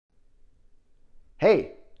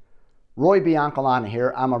Hey, Roy Biancalana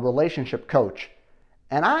here. I'm a relationship coach,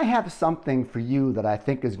 and I have something for you that I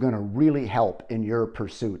think is going to really help in your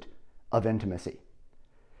pursuit of intimacy.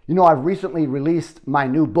 You know, I've recently released my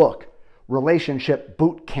new book, Relationship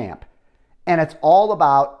Boot Camp, and it's all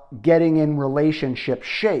about getting in relationship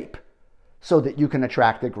shape so that you can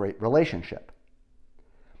attract a great relationship.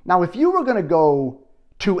 Now, if you were going to go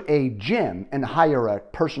to a gym and hire a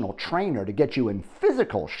personal trainer to get you in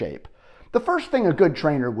physical shape, the first thing a good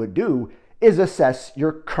trainer would do is assess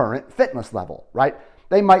your current fitness level, right?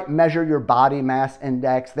 They might measure your body mass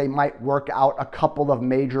index. They might work out a couple of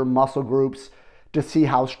major muscle groups to see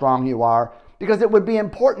how strong you are, because it would be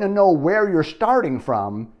important to know where you're starting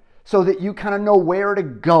from so that you kind of know where to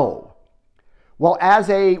go. Well, as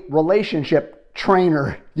a relationship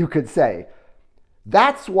trainer, you could say,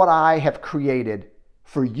 that's what I have created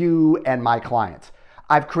for you and my clients.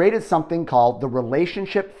 I've created something called the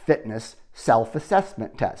Relationship Fitness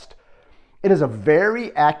Self-Assessment Test. It is a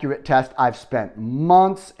very accurate test. I've spent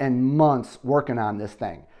months and months working on this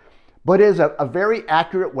thing, but it is a very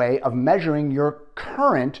accurate way of measuring your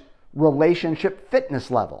current relationship fitness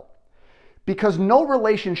level, because no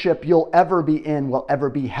relationship you'll ever be in will ever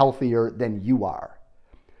be healthier than you are.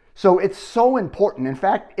 So it's so important. In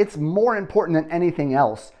fact, it's more important than anything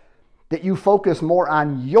else that you focus more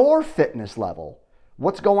on your fitness level,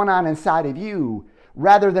 what's going on inside of you,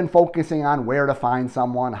 rather than focusing on where to find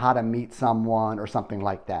someone, how to meet someone, or something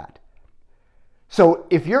like that. So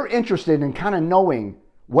if you're interested in kind of knowing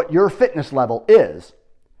what your fitness level is,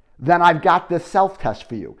 then I've got this self-test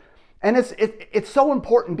for you. And it's so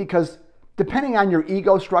important because depending on your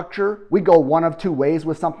ego structure, we go one of two ways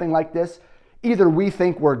with something like this. Either we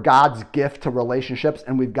think we're God's gift to relationships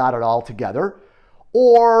and we've got it all together,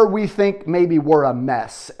 or we think maybe we're a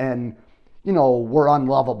mess and we're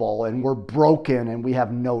unlovable and we're broken and we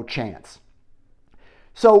have no chance.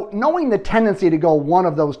 So knowing the tendency to go one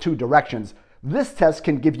of those two directions, this test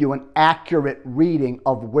can give you an accurate reading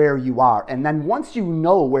of where you are. And then once you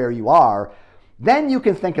know where you are, then you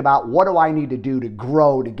can think about, what do I need to do to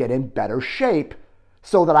grow, to get in better shape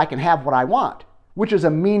so that I can have what I want, which is a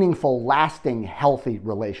meaningful, lasting, healthy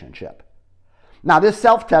relationship. Now, this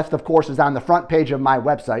self-test, of course, is on the front page of my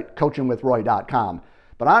website, coachingwithroy.com.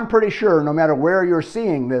 But I'm pretty sure no matter where you're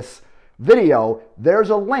seeing this video,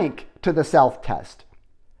 there's a link to the self-test.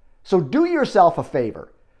 So do yourself a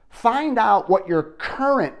favor. Find out what your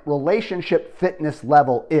current relationship fitness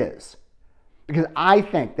level is, because I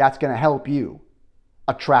think that's going to help you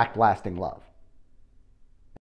attract lasting love.